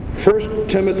1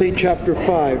 Timothy chapter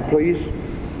 5, please.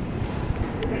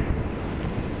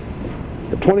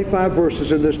 25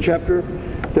 verses in this chapter.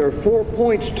 There are 4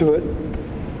 points to it.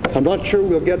 I'm not sure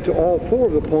we'll get to all 4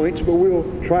 of the points, but we'll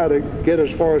try to get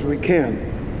as far as we can.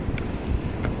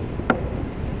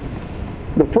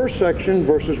 The first section,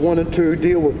 verses 1 and 2,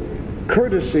 deal with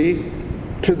courtesy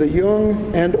to the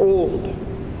young and old.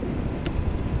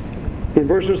 In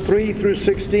verses 3 through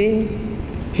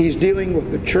 16, he's dealing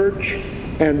with the church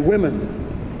and women.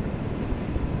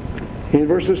 In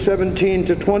verses 17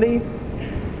 to 20,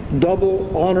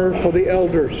 double honor for the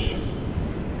elders.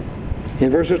 In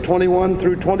verses 21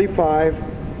 through 25,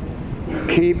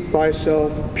 keep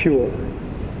thyself pure.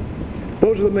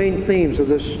 Those are the main themes of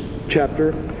this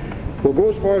chapter. We'll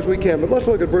go as far as we can, but let's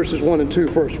look at verses 1 and 2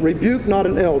 first. Rebuke not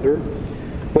an elder,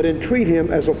 but entreat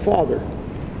him as a father,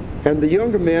 and the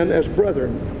younger men as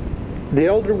brethren, the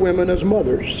elder women as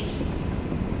mothers,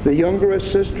 the younger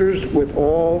as sisters with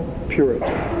all purity.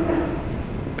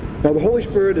 Now the Holy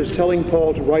Spirit is telling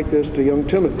Paul to write this to young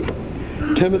Timothy.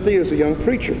 Timothy is a young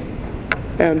preacher.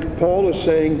 And Paul is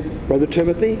saying, Brother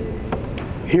Timothy,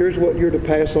 here's what you're to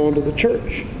pass on to the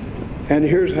church. And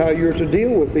here's how you're to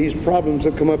deal with these problems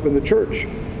that come up in the church.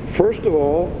 First of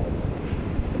all,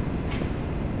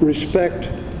 respect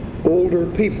older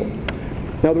people.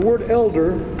 Now the word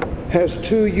elder has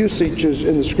 2 usages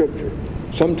in the Scripture.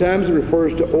 Sometimes it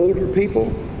refers to older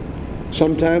people.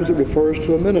 Sometimes it refers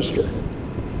to a minister.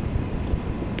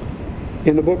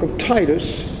 In the book of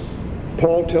Titus,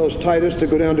 Paul tells Titus to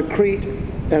go down to Crete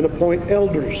and appoint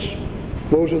elders.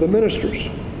 Those are the ministers.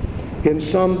 In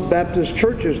some Baptist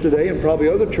churches today, and probably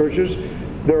other churches,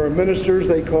 there are ministers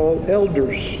they call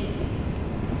elders.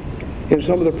 In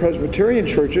some of the Presbyterian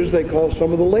churches, they call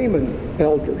some of the laymen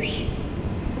elders.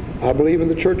 I believe in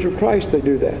the Church of Christ they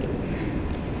do that.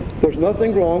 There's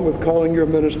nothing wrong with calling your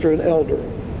minister an elder.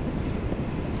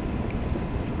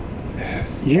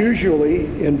 Usually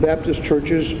in Baptist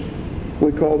churches,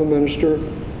 we call the minister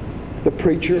the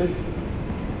preacher,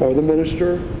 or the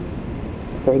minister,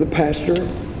 or the pastor,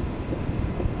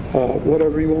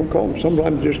 whatever you want to call him.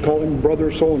 Sometimes just call him brother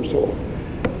so-and-so.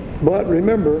 But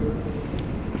remember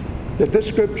that this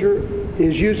scripture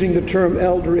is using the term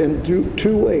elder in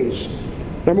two ways.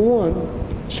 Number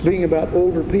one, speaking about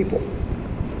older people.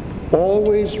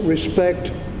 Always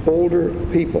respect older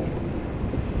people.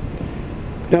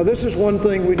 Now this is one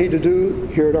thing we need to do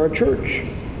here at our church.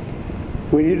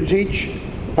 We need to teach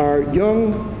our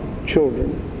young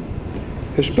children,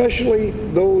 especially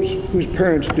those whose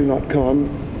parents do not come,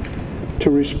 to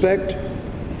respect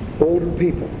older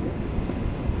people.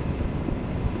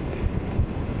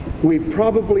 We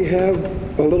probably have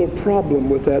a little problem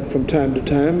with that from time to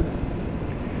time,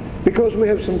 because we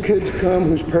have some kids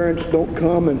come whose parents don't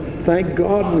come, and thank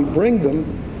God we bring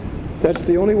them. That's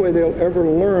the only way they'll ever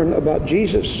learn about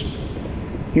Jesus.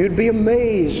 You'd be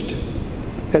amazed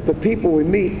at the people we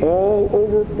meet all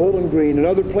over Bowling Green and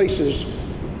other places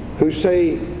who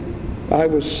say, I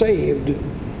was saved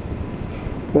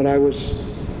when I was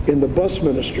in the bus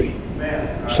ministry.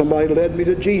 Somebody led me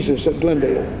to Jesus at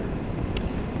Glendale.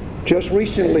 Just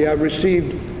recently I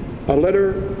received a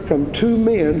letter from 2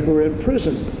 men who are in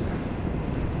prison,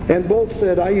 and both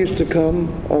said, I used to come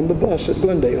on the bus at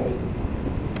Glendale.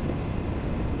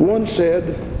 One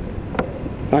said,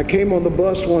 I came on the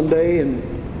bus one day and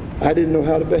I didn't know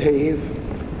how to behave,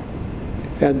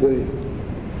 and the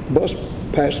bus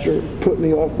pastor put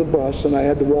me off the bus and I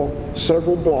had to walk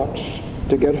several blocks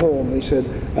to get home. He said,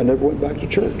 I never went back to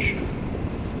church.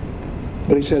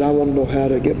 But he said, I want to know how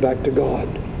to get back to God.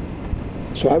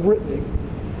 So I've written him.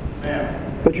 Yeah.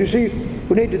 But you see,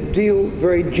 we need to deal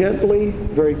very gently,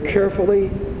 very carefully,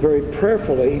 very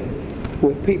prayerfully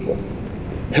with people,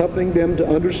 helping them to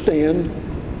understand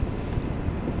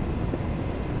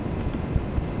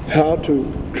how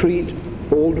to treat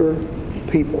older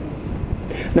people.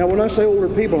 Now when I say older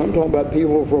people, I'm talking about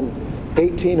people from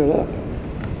 18 and up,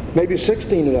 maybe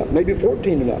 16 and up, maybe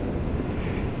 14 and up.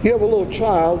 You have a little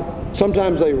child,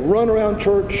 sometimes they run around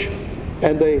church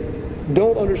and they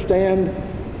don't understand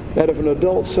that if an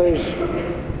adult says,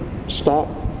 stop,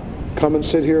 come and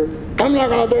sit here, I'm not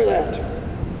going to do that.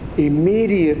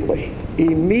 Immediately,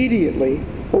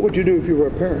 what would you do if you were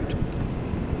a parent?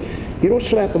 You don't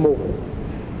slap them over.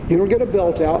 You don't get a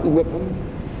belt out and whip them.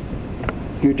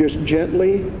 You just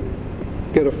gently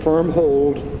get a firm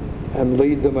hold and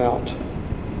lead them out.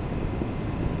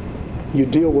 You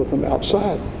deal with them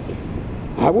outside.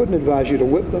 I wouldn't advise you to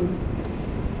whip them.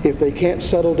 If they can't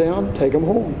settle down, take them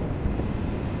home.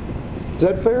 Is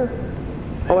that fair?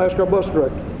 I'll ask our bus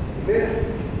director.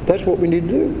 That's what we need to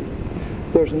do.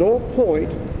 There's no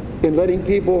point in letting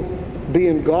people be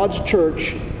in God's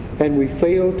church and we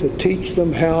fail to teach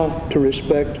them how to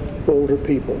respect older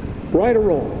people. Right or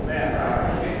wrong?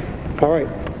 All right.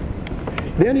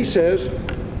 Then he says,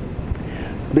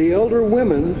 the elder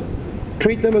women,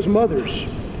 treat them as mothers,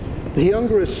 the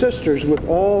younger as sisters with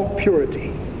all purity.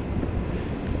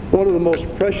 One of the most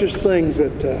precious things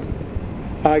that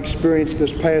I experienced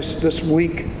this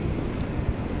week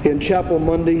in Chapel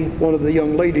Monday, one of the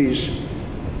young ladies,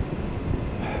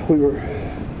 we were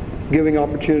giving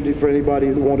opportunity for anybody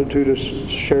who wanted to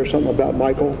share something about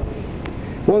Michael.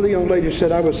 One of the young ladies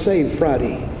said, I was saved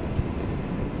Friday.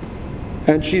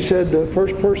 And she said, the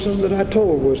first person that I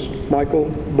told was Michael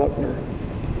Buckner.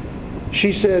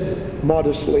 She said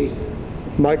modestly,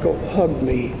 Michael hugged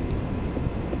me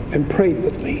and prayed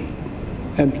with me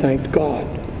and thanked God.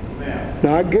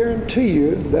 Now I guarantee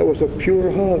you that was a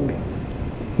pure hug.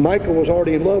 Michael was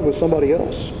already in love with somebody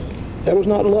else. That was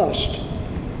not lust.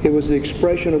 It was the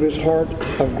expression of his heart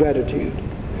of gratitude.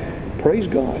 Praise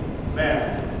God.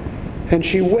 And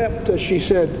she wept as she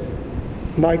said,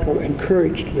 Michael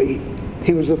encouraged me.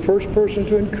 He was the first person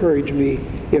to encourage me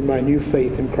in my new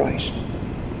faith in Christ.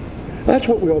 That's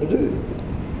what we ought to do.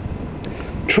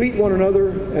 Treat one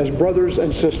another as brothers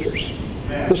and sisters.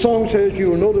 The song says,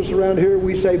 you will notice around here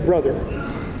we say brother,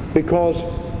 because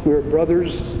we're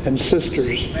brothers and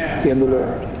sisters in the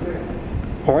Lord.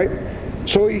 All right?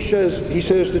 So he says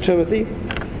to Timothy,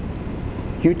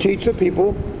 you teach the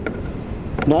people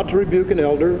not to rebuke an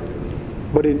elder,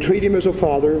 but entreat him as a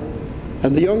father,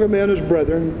 and the younger men as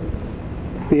brethren,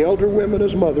 the elder women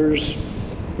as mothers,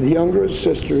 the younger as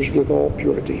sisters with all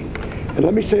purity. And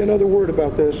let me say another word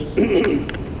about this.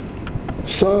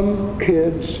 Some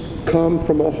kids come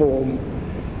from a home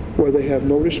where they have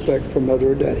no respect for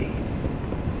mother or daddy.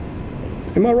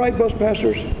 Am I right, bus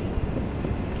pastors?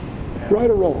 Right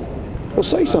or wrong? Well,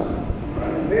 say something.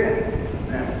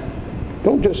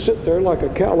 Don't just sit there like a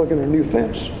cow looking at a new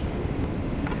fence.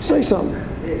 Say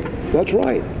something. That's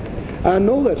right. I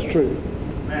know that's true.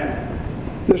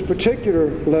 This particular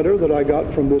letter that I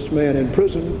got from this man in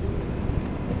prison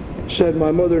said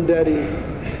my mother and daddy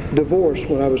divorced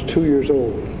when I was 2 years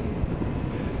old.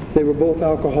 They were both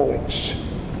alcoholics.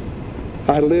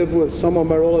 I lived with some of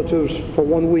my relatives for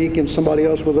 1 week and somebody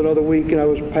else with another week, and I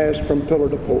was passed from pillar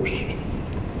to post.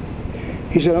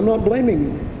 He said, I'm not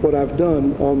blaming what I've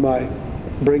done on my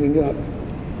bringing up.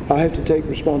 I have to take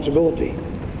responsibility.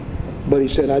 But he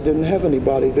said, I didn't have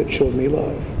anybody that showed me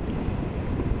love.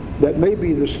 That may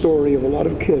be the story of a lot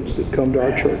of kids that come to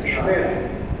our church.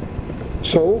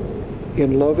 So,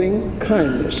 in loving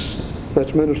kindness,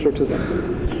 let's minister to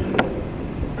them.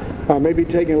 I may be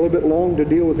taking a little bit long to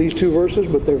deal with these two verses,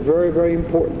 but they're very, very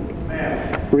important.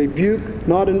 Rebuke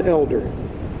not an elder,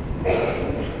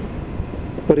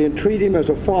 but entreat him as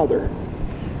a father,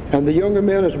 and the younger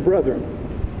men as brethren,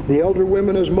 the elder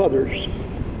women as mothers,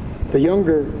 the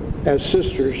younger as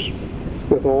sisters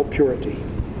with all purity.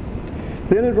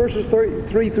 Then in verses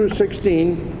 3 through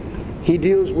 16, he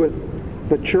deals with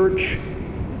the church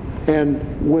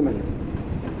and women.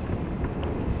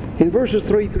 In verses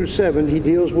 3 through 7, he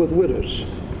deals with widows.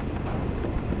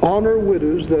 Honor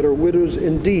widows that are widows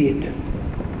indeed.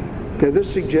 Now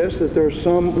this suggests that there are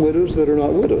some widows that are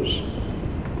not widows.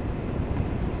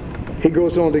 He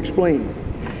goes on to explain.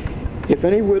 If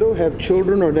any widow have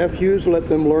children or nephews, let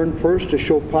them learn first to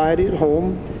show piety at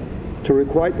home, to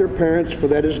requite their parents, for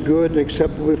that is good and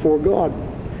acceptable before God.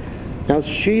 Now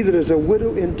she that is a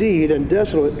widow indeed and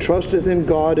desolate trusteth in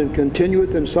God and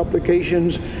continueth in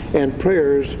supplications and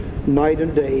prayers night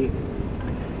and day.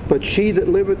 But she that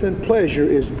liveth in pleasure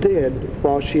is dead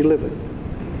while she liveth.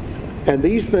 And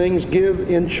these things give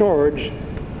in charge,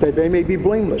 that they may be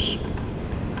blameless.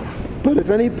 But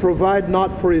if any provide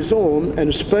not for his own, and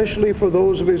especially for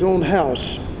those of his own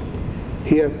house,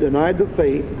 he hath denied the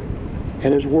faith,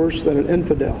 and is worse than an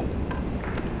infidel.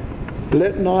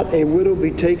 Let not a widow be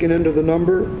taken into the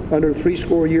number under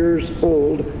 80 years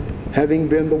old, having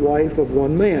been the wife of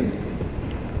one man.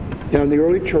 Now in the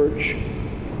early church,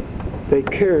 they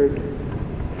cared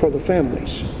for the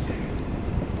families.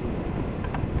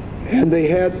 And they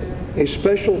had a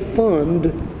special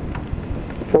fund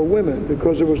for women,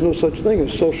 because there was no such thing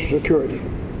as Social Security.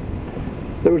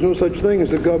 There was no such thing as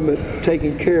the government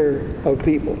taking care of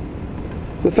people.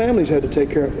 The families had to take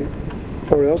care of them,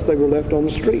 or else they were left on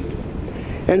the street.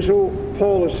 And so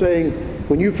Paul is saying,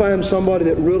 when you find somebody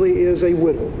that really is a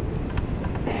widow,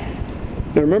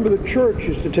 now remember the church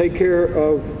is to take care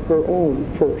of her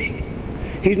own first.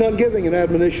 He's not giving an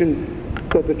admonition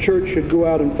that the church should go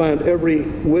out and find every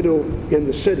widow in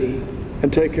the city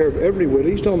and take care of every widow.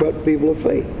 He's talking about people of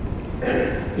faith.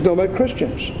 He's talking about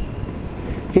Christians.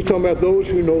 He's talking about those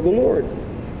who know the Lord.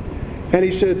 And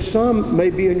he said, some may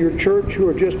be in your church who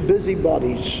are just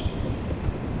busybodies.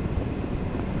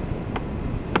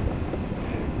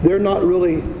 They're not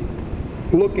really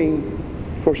looking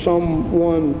for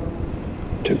someone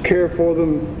to care for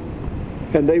them,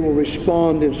 and they will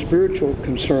respond in spiritual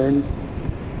concern.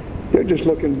 They're just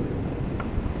looking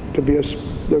to be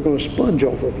they're going to sponge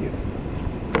off of you.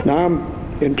 Now,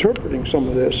 I'm interpreting some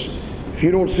of this. If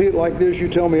you don't see it like this, you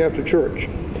tell me after church.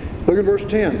 Look at verse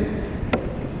 10.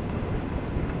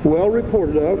 Well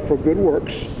reported of for good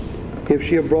works, if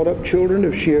she have brought up children,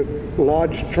 if she have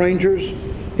lodged strangers,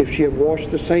 if she have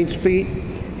washed the saints' feet,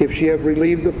 if she have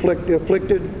relieved the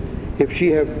afflicted, if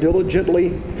she have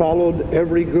diligently followed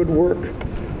every good work.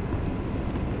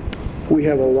 We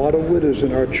have a lot of widows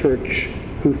in our church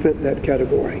who fit that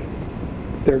category.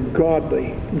 They're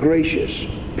godly, gracious,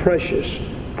 precious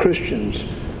Christians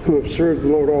who have served the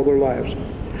Lord all their lives.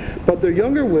 But their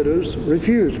younger widows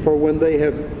refuse, for when they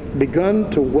have begun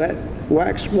to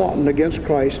wax wanton against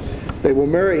Christ, they will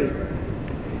marry,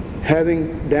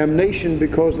 having damnation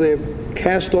because they have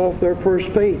cast off their first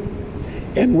faith.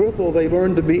 And withal they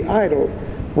learn to be idle,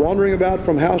 wandering about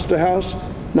from house to house,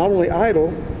 not only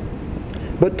idle,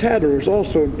 but tattlers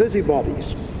also, and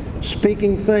busybodies,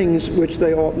 speaking things which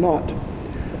they ought not.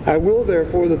 I will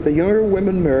therefore that the younger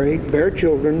women marry, bear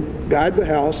children, guide the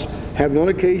house, have no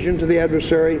occasion to the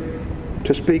adversary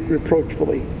to speak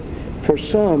reproachfully. For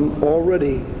some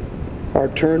already are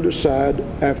turned aside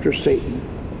after Satan.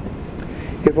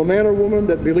 If a man or woman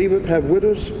that believeth have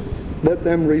widows, let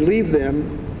them relieve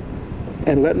them,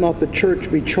 and let not the church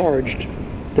be charged,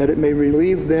 that it may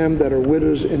relieve them that are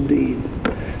widows indeed.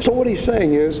 So what he's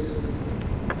saying is,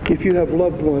 if you have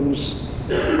loved ones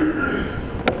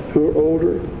who are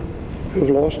older, who have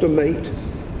lost a mate,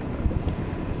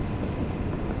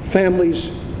 families,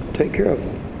 take care of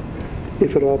them,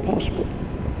 if at all possible.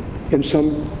 And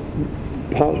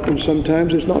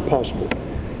sometimes it's not possible.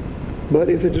 But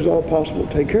if it is all possible,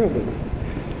 take care of them.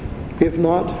 If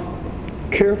not,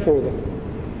 care for them.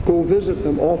 Go visit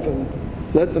them often.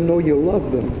 Let them know you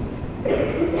love them.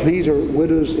 These are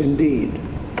widows indeed.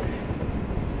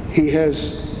 He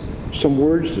has some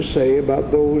words to say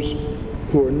about those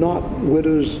who are not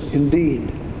widows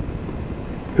indeed,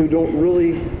 who don't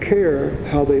really care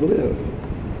how they live.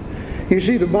 You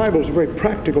see, the Bible is a very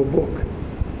practical book.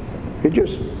 It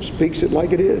just speaks it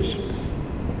like it is.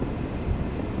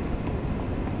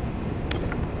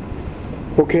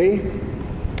 Okay?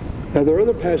 Now there are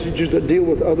other passages that deal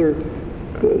with other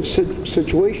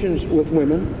situations with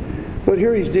women, but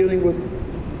here he's dealing with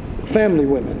family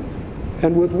women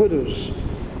and with widows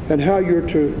and how you're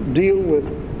to deal with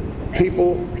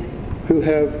people who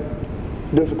have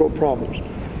difficult problems.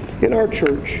 In our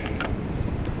church,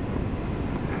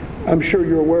 I'm sure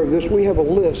you're aware of this, we have a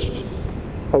list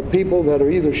of people that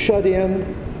are either shut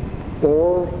in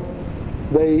or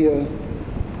they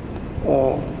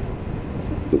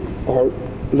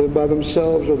live by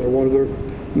themselves, or one of their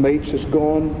mates is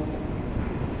gone,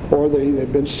 or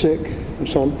they've been sick, and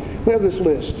so on. We have this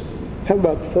list. We have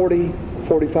about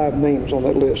 45 names on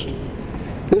that list.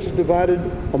 This is divided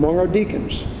among our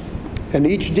deacons, and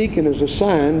each deacon is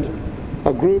assigned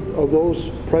a group of those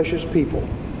precious people.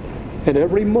 And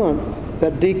every month,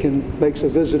 that deacon makes a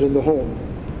visit in the home.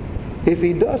 If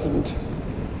he doesn't,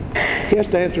 he has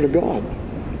to answer to God.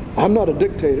 I'm not a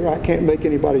dictator. I can't make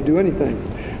anybody do anything.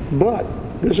 But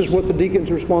this is what the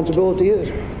deacon's responsibility is.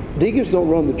 Deacons don't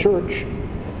run the church.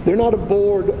 They're not a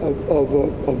board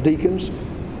of deacons.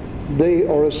 They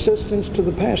are assistants to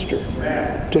the pastor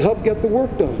to help get the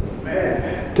work done,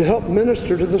 to help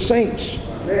minister to the saints.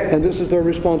 And this is their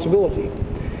responsibility.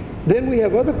 Then we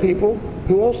have other people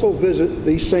who also visit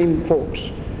these same folks.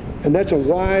 And that's a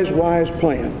wise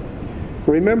plan.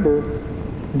 Remember,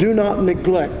 do not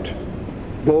neglect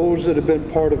those that have been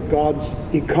part of God's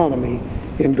economy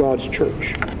in God's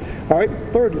church. All right,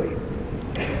 thirdly,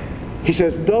 he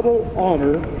says double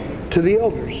honor to the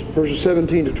elders, verses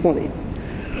 17 to 20.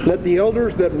 Let the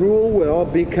elders that rule well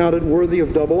be counted worthy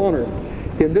of double honor.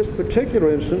 In this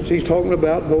particular instance, he's talking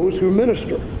about those who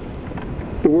minister.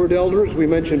 The word elder, as we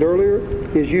mentioned earlier,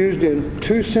 is used in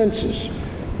two senses.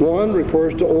 One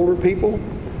refers to older people,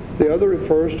 the other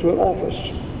refers to an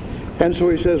office. And so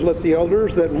he says, let the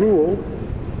elders that rule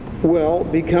well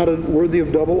be counted worthy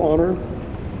of double honor,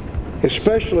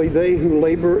 especially they who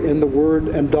labor in the word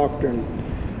and doctrine.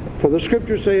 For the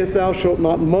Scripture saith, thou shalt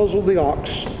not muzzle the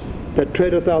ox that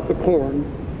treadeth out the corn,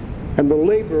 and the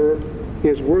laborer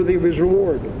is worthy of his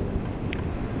reward.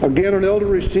 Against an elder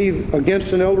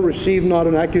receive not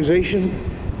an accusation,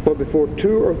 but before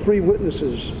 2 or 3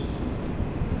 witnesses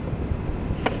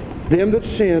Them that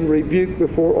sin rebuke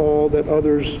before all, that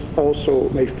others also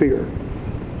may fear.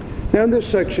 Now in this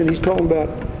section, he's talking about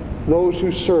those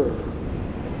who serve.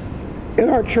 In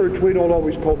our church, we don't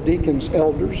always call deacons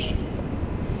elders.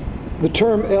 The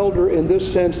term elder in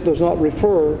this sense does not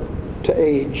refer to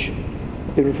age.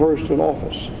 It refers to an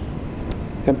office.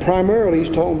 And primarily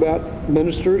he's talking about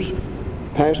ministers,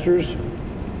 pastors,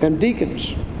 and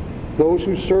deacons, those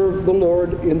who serve the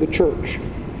Lord in the church.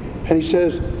 And he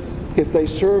says, if they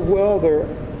serve well,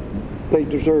 they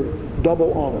deserve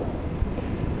double honor.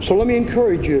 So let me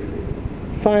encourage you,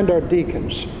 find our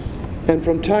deacons, and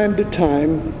from time to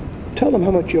time, tell them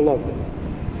how much you love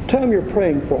them. Tell them you're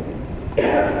praying for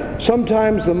them.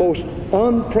 Sometimes the most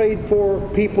unprayed for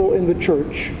people in the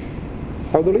church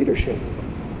are the leadership.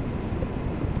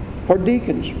 Our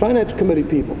deacons, finance committee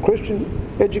people, Christian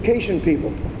education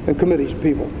people and committees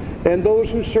people, and those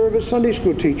who serve as Sunday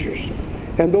school teachers,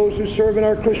 and those who serve in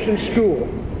our Christian school.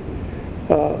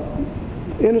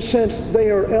 In a sense, they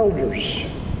are elders.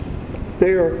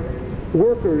 They are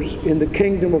workers in the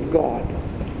kingdom of God.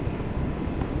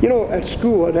 You know, at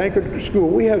school, at Anchor School,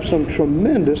 we have some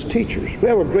tremendous teachers. We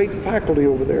have a great faculty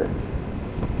over there.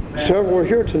 Several are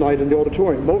here tonight in the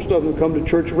auditorium. Most of them come to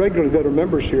church regularly that are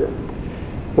members here.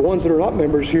 The ones that are not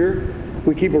members here,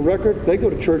 we keep a record. They go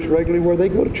to church regularly where they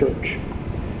go to church.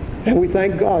 And we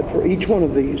thank God for each one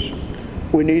of these.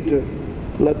 We need to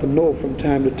let them know from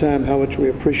time to time how much we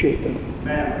appreciate them.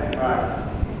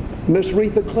 Miss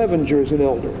Retha Clevenger is an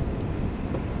elder.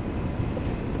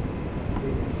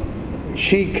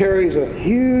 She carries a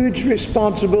huge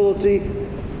responsibility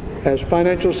as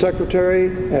financial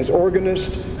secretary, as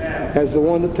organist, as the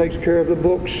one that takes care of the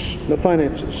books, the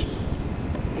finances.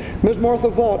 Ms. Martha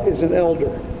Vaught is an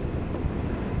elder.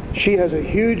 She has a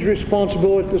huge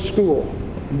responsibility at the school.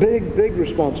 Big, big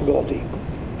responsibility.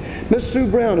 Miss Sue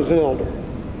Brown is an elder.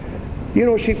 You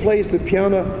know, she plays the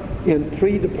piano in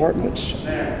 3 departments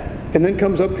and then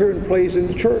comes up here and plays in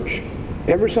the church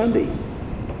every Sunday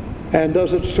and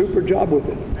does a super job with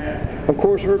it. Of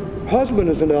course, her husband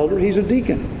is an elder. He's a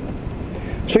deacon.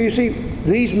 So you see,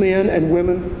 these men and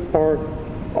women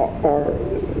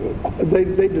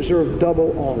they deserve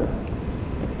double honor.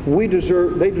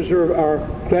 They deserve our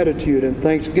gratitude and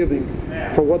thanksgiving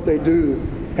for what they do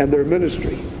and their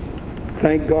ministry.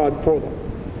 Thank God for them.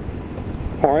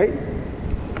 All right?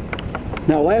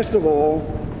 Now, last of all,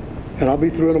 and I'll be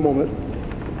through in a moment,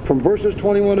 from verses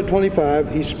 21 to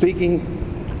 25, he's speaking,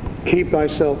 keep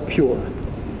thyself pure.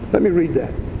 Let me read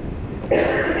that.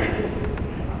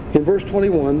 In verse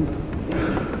 21,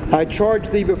 I charge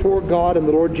thee before God and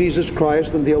the Lord Jesus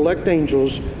Christ and the elect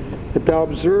angels that thou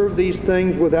observe these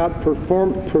things without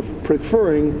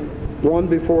preferring one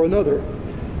before another,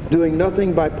 doing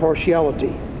nothing by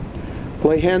partiality.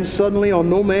 Lay hands suddenly on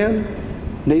no man,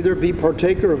 neither be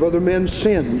partaker of other men's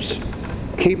sins.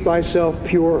 Keep thyself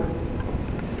pure.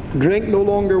 Drink no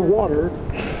longer water,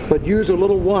 but use a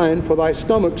little wine for thy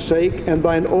stomach's sake and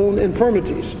thine own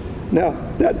infirmities. Now,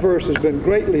 that verse has been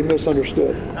greatly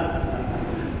misunderstood.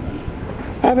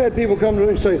 I've had people come to me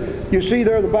and say, you see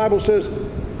there, the Bible says,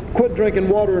 quit drinking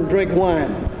water and drink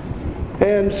wine.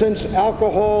 And since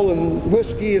alcohol and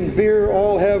whiskey and beer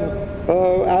all have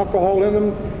alcohol in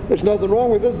them, there's nothing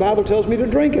wrong with it. The Bible tells me to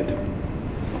drink it.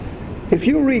 If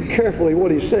you read carefully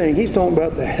what he's saying, he's talking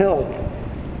about the health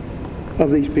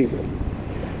of these people.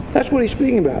 That's what he's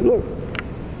speaking about. Look,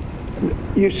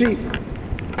 you see,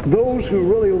 those who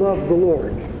really love the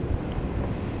Lord,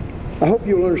 I hope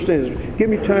you'll understand this. Give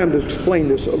me time to explain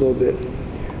this a little bit.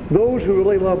 Those who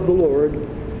really love the Lord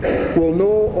will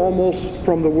know almost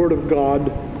from the Word of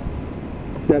God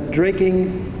that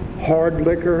drinking hard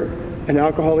liquor and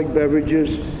alcoholic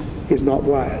beverages is not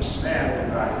wise.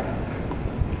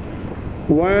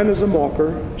 Wine is a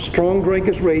mocker, strong drink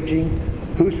is raging,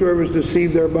 whosoever is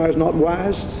deceived thereby is not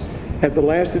wise. At the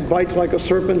last it bites like a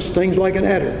serpent, stings like an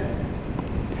adder.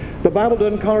 The Bible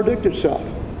doesn't contradict itself.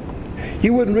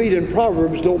 You wouldn't read in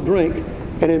Proverbs, don't drink,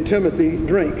 and in Timothy,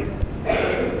 drink.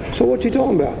 So what's he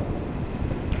talking about?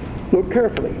 Look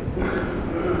carefully.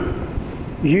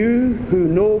 You who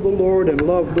know the Lord and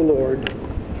love the Lord,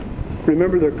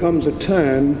 remember there comes a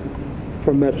time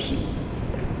for medicine.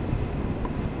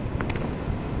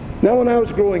 Now, when I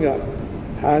was growing up,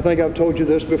 I think I've told you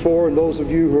this before, and those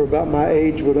of you who are about my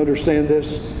age would understand this.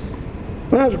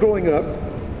 When I was growing up,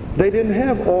 they didn't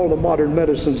have all the modern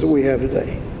medicines that we have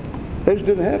today. They just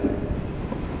didn't have them.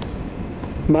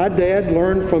 My dad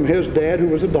learned from his dad, who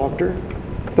was a doctor,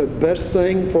 the best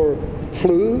thing for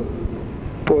flu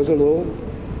was a little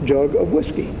jug of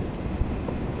whiskey.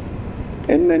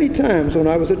 And many times when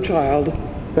I was a child,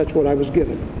 that's what I was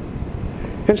given.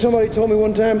 And somebody told me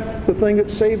one time the thing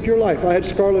that saved your life. I had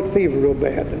scarlet fever real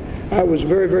bad. I was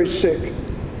very, very sick.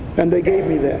 And they gave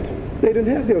me that. They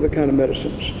didn't have the other kind of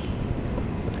medicines.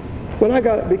 When I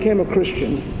became a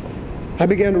Christian, I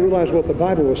began to realize what the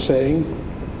Bible was saying.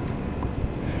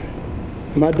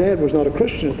 My dad was not a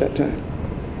Christian at that time.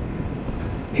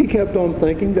 He kept on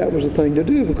thinking that was the thing to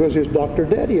do because his doctor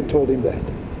daddy had told him that.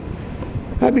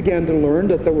 I began to learn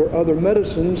that there were other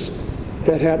medicines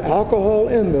that had alcohol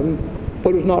in them,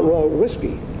 but it was not raw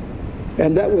whiskey.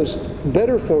 And that was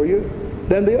better for you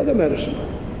than the other medicine.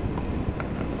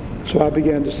 So I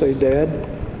began to say, Dad,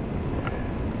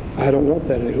 I don't want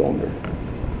that any longer.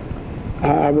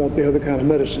 I want the other kind of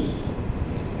medicine.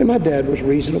 And my dad was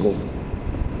reasonable.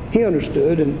 He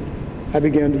understood, and I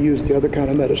began to use the other kind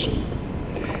of medicine.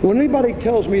 When anybody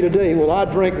tells me today, well, I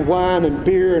drink wine and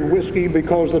beer and whiskey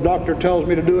because the doctor tells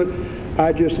me to do it,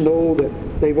 I just know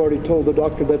that they've already told the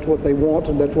doctor that's what they want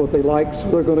and that's what they like, so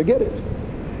they're going to get it.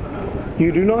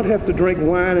 You do not have to drink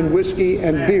wine and whiskey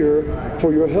and beer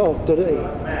for your health today.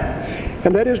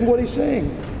 And that isn't what he's saying.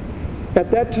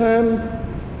 At that time,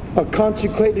 a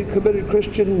consecrated, committed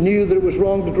Christian knew that it was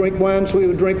wrong to drink wine, so he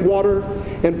would drink water.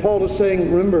 And Paul is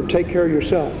saying, remember, take care of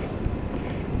yourself.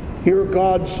 You're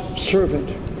God's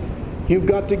servant. You've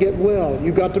got to get well.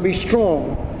 You've got to be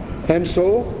strong. And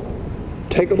so,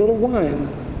 take a little wine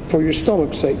for your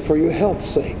stomach's sake, for your health's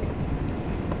sake.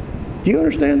 Do you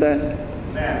understand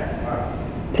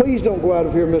that? Please don't go out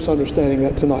of here misunderstanding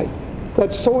that tonight.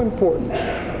 That's so important.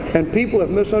 And people have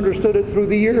misunderstood it through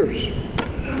the years.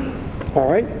 All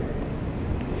right?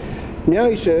 Now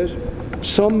he says,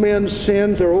 some men's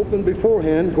sins are open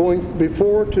beforehand, going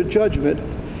before to judgment,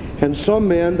 and some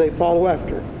men they follow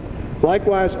after.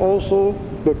 Likewise also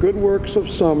the good works of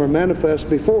some are manifest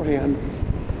beforehand,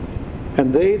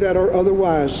 and they that are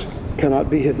otherwise cannot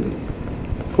be hidden.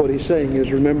 What he's saying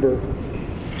is, remember,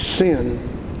 sin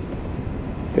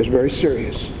is very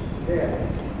serious.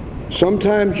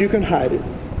 Sometimes you can hide it.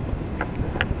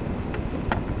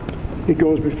 It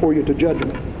goes before you to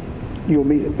judgment. You'll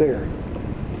meet it there.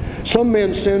 Some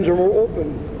men's sins are more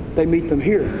open. They meet them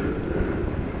here.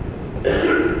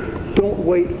 Don't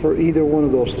wait for either one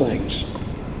of those things.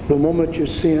 The moment you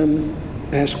sin,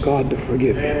 ask God to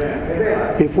forgive you.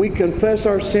 If we confess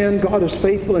our sin, God is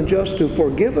faithful and just to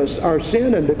forgive us our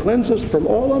sin and to cleanse us from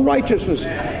all unrighteousness.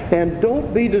 And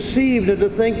don't be deceived into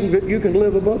thinking that you can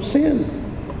live above sin.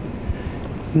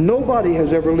 Nobody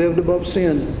has ever lived above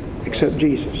sin except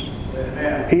Jesus.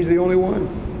 He's the only one.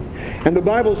 And the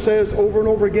Bible says over and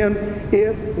over again,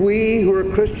 if we who are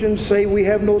Christians say we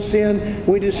have no sin,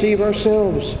 we deceive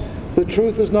ourselves. The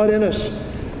truth is not in us.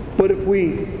 But if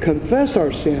we confess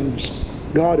our sins,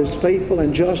 God is faithful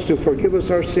and just to forgive us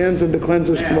our sins and to cleanse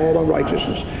us from all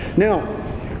unrighteousness. Now,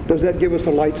 does that give us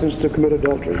a license to commit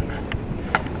adultery?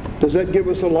 Does that give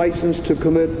us a license to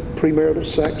commit premarital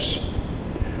sex?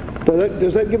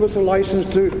 Does that give us a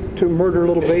license to murder a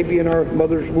little baby in our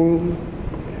mother's womb?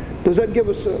 Does that give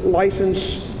us a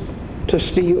license to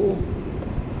steal?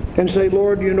 And say,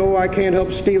 Lord, you know I can't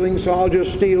help stealing, so I'll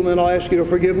just steal and I'll ask you to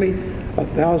forgive me?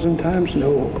 1,000 times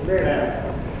no.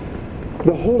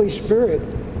 The Holy Spirit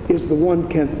is the one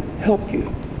can help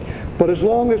you. But as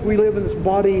long as we live in this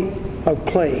body of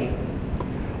clay,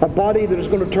 a body that is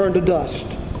going to turn to dust,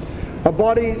 a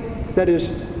body that is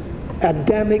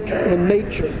Adamic in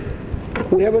nature,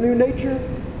 we have a new nature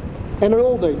and an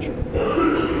old nature.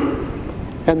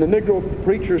 And the Negro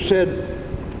preacher said,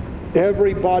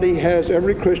 every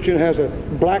Christian has a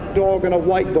black dog and a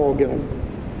white dog in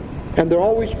them. And they're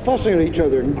always fussing at each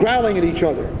other and growling at each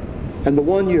other. And the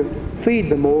one you feed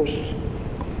the most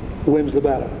wins the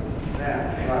battle.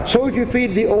 So if you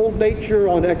feed the old nature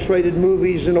on X-rated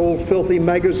movies and old filthy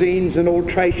magazines and old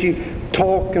trashy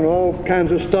talk and all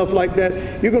kinds of stuff like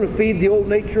that, you're going to feed the old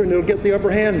nature and it'll get the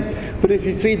upper hand. But if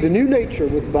you feed the new nature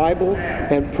with Bible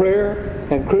and prayer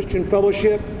and Christian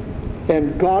fellowship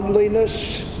and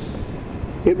godliness,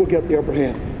 it will get the upper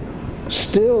hand.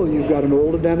 Still, you've got an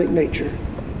old Adamic nature.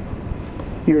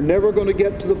 You're never going to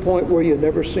get to the point where you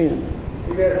never sin.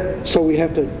 So we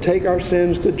have to take our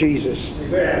sins to Jesus.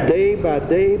 Day by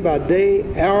day by day,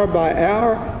 hour by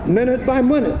hour, minute by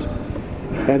minute.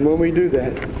 And when we do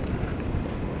that,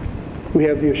 we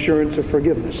have the assurance of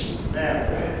forgiveness.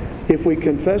 If we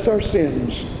confess our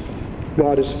sins,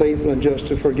 God is faithful and just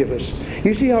to forgive us.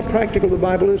 You see how practical the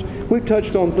Bible is? We've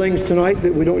touched on things tonight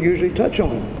that we don't usually touch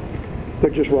on.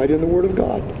 They're just right in the Word of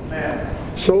God.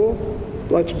 So,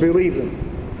 let's believe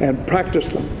them and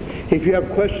practice them. If you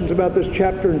have questions about this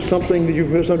chapter and something that you've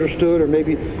misunderstood, or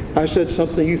maybe I said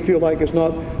something you feel like is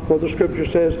not what the Scripture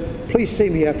says, please see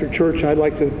me after church. I'd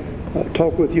like to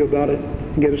talk with you about it.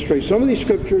 and get it straight. Some of these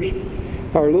scriptures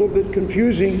are a little bit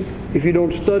confusing if you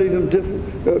don't study them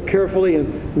carefully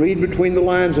and read between the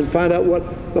lines and find out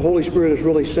what the Holy Spirit is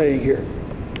really saying here.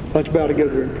 Let's bow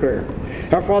together in prayer.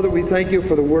 Our Father, we thank you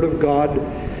for the Word of God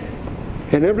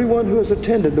and everyone who has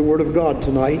attended the Word of God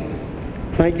tonight.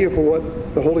 Thank you for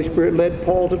what the Holy Spirit led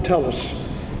Paul to tell us.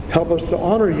 Help us to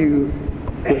honor you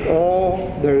with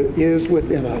all there is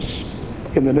within us.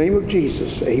 In the name of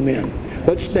Jesus, amen.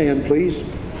 Let's stand, please.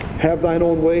 Have thine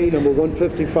own way, number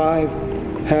 155.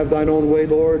 Have thine own way,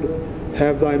 Lord.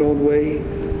 Have thine own way.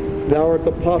 Thou art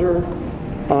the potter,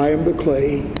 I am the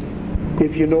clay.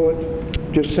 If you know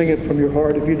it, just sing it from your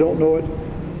heart. If you don't know it,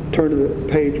 turn to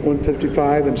the page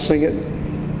 155 and sing it.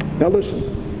 Now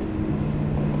listen.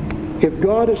 If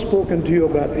God has spoken to you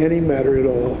about any matter at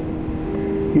all,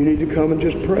 you need to come and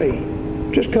just pray.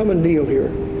 Just come and kneel here.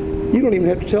 You don't even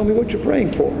have to tell me what you're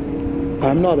praying for.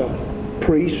 I'm not a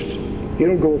priest. You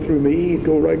don't go through me. You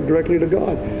go right directly to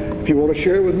God. If you want to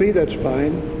share with me, that's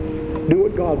fine. Do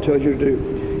what God tells you to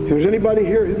do. If there's anybody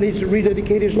here who needs to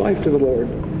rededicate his life to the Lord,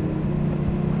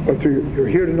 or if you're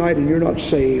here tonight and you're not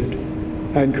saved,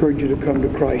 I encourage you to come to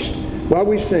Christ. While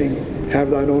we sing, Have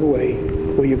Thine Own Way,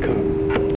 will you come?